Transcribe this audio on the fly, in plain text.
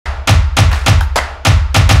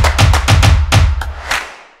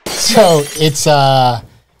So it's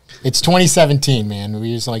 2017, man.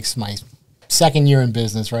 We was like my second year in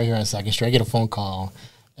business right here on 2nd Street. I get a phone call,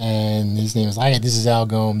 and his name is this is Al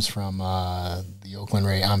Gomes from the Oakland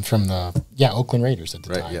Raiders. I'm from the Oakland Raiders at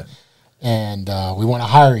the time. Yeah. And we want to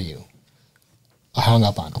hire you. I hung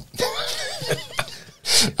up on him.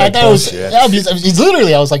 I thought it was he's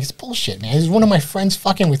literally, I was like, it's bullshit, man. He's one of my friends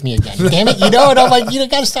fucking with me again. Damn it, And I'm like, you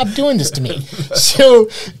gotta stop doing this to me. So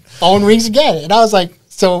phone rings again, and I was like,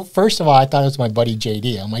 so first of all, I thought it was my buddy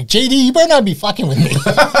JD. I'm like, JD, you better not be fucking with me.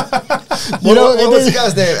 What was the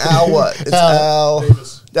guy's name? Al what? It's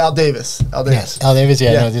Al Davis. Al Davis. Yes, Al Davis.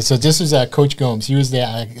 Yeah. No, so this was Coach Gomes. He was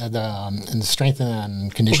the strength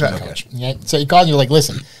and conditioning coach. Yeah. So he called you like,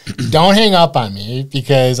 listen, don't hang up on me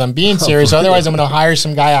because I'm being serious. Otherwise, I'm going to hire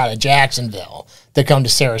some guy out of Jacksonville to come to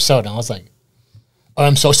Sarasota. And I was like, oh,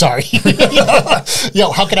 I'm so sorry.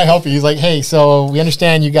 Yo, how can I help you? He's like, hey, so we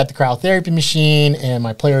understand you got the cryotherapy machine and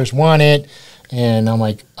my players want it. And I'm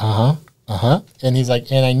like, And he's like,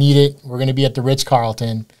 and I need it. We're going to be at the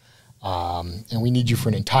Ritz-Carlton. And we need you for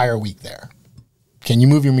an entire week there. Can you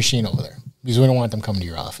move your machine over there? Because we don't want them coming to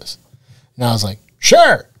your office. And I was like,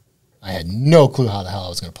 sure. I had no clue how the hell I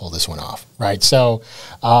was going to pull this one off, right? So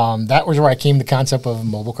that was where I came to the concept of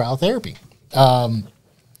mobile cryotherapy.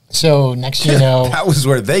 So next, that was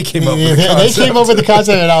where they came up with the concept. They came up with the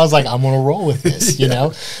concept, and I was like, I'm going to roll with this, you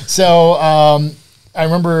know? So I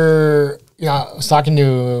remember, I was talking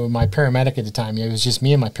to my paramedic at the time. It was just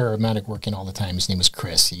me and my paramedic working all the time. His name was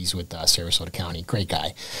Chris. He's with Sarasota County. Great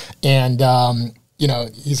guy. And,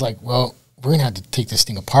 he's like, well, we're going to have to take this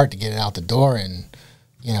thing apart to get it out the door. And,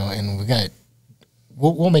 and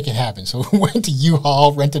we'll make it happen. So we went to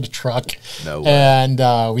U-Haul, rented a truck. No way.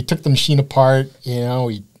 And we took the machine apart.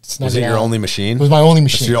 Was it your only machine? It was my only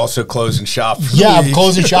machine. So you're also closing shop for I'm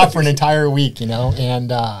closing shop for an entire week, and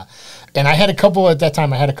I had a couple at that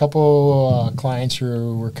time. I had a couple clients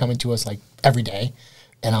who were coming to us like every day,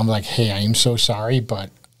 and I'm like, hey, I am so sorry, but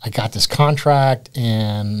I got this contract,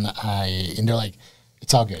 and they're like,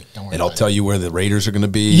 it's all good, don't worry. And I'll tell you where the Raiders are going to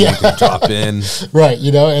be. Yeah. You can drop in, right?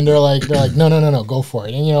 And they're like, no, go for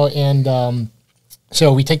it, and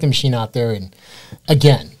so we take the machine out there, and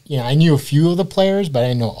again. I knew a few of the players, but I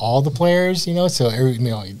didn't know all the players, so I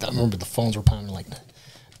remember the phones were pounding like that.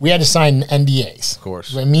 We had to sign NDAs. Of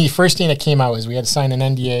course. First thing that came out was we had to sign an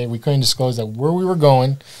NDA. We couldn't disclose that where we were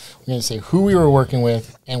going. We had to say who we were working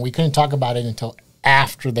with, and we couldn't talk about it until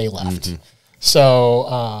after they left. Mm-hmm. So,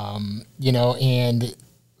 and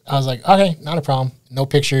I was like, okay, not a problem. No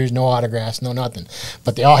pictures, no autographs, no nothing.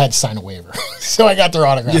 But they all had to sign a waiver. So I got their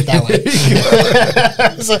autograph that way.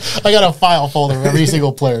 So I got a file folder of every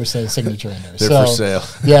single player's signature in there. They're for sale.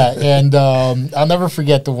 Yeah, and I'll never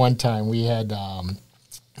forget the one time we had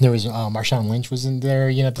there was Marshawn Lynch was in there,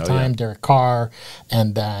 at the time, Derek Carr,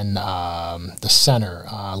 and then the center,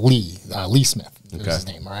 Lee Smith was his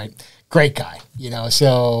name, all right? Great guy,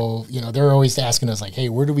 so, they're always asking us, like, hey,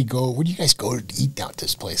 where do we go? Where do you guys go to eat out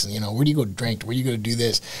this place? And, where do you go to drink? Where do you go to do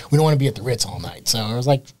this? We don't want to be at the Ritz all night. So I was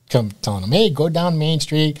like, telling them, hey, go down Main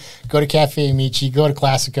Street, go to Cafe Amici, go to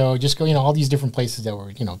Classico, just go, all these different places that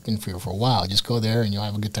were, been for a while. Just go there and you'll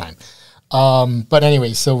have a good time. But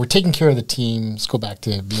anyway, so we're taking care of the team. Let's go back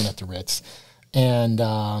to being at the Ritz. And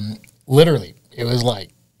literally, it was like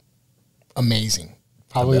amazing.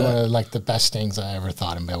 Probably one of like the best things I ever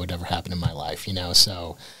thought that would ever happen in my life,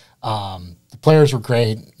 So the players were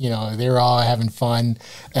great, they were all having fun.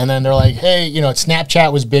 And then they're like, hey,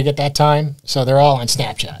 Snapchat was big at that time. So they're all on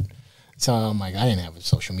Snapchat. So I'm like, I didn't have a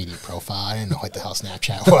social media profile. I didn't know what the hell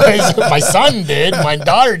Snapchat was. My son did, my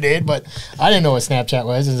daughter did, but I didn't know what Snapchat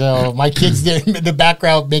was. And so my kids did in the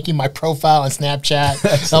background making my profile on Snapchat.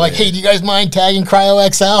 So I'm like, hey, do you guys mind tagging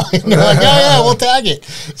CryoXL? And they're like, yeah, we'll tag it.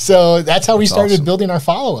 So that's how we started building our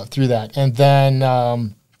follow-up through that. And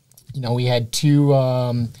then, we had two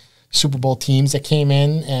Super Bowl teams that came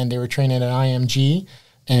in, and they were training at IMG.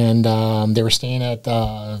 And they were staying at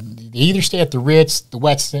they either stay at the Ritz, the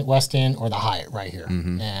West End, or the Hyatt right here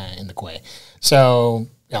in the Quay. So,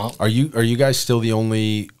 are you guys still the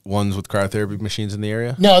only ones with cryotherapy machines in the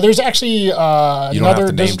area? No, there's actually you don't have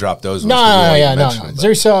to name drop those. No.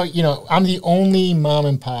 There's I'm the only mom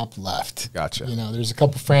and pop left. Gotcha. There's a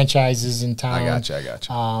couple franchises in town. I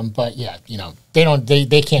gotcha. But yeah,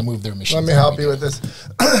 they can't move their machines. Let me help you with this.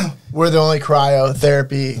 We're the only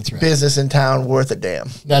cryotherapy business in town worth a damn.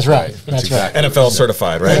 That's right. That's right. NFL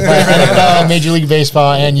certified, right? NFL, Major League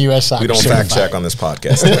Baseball, and U.S. Soccer. We don't fact check on this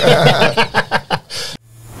podcast.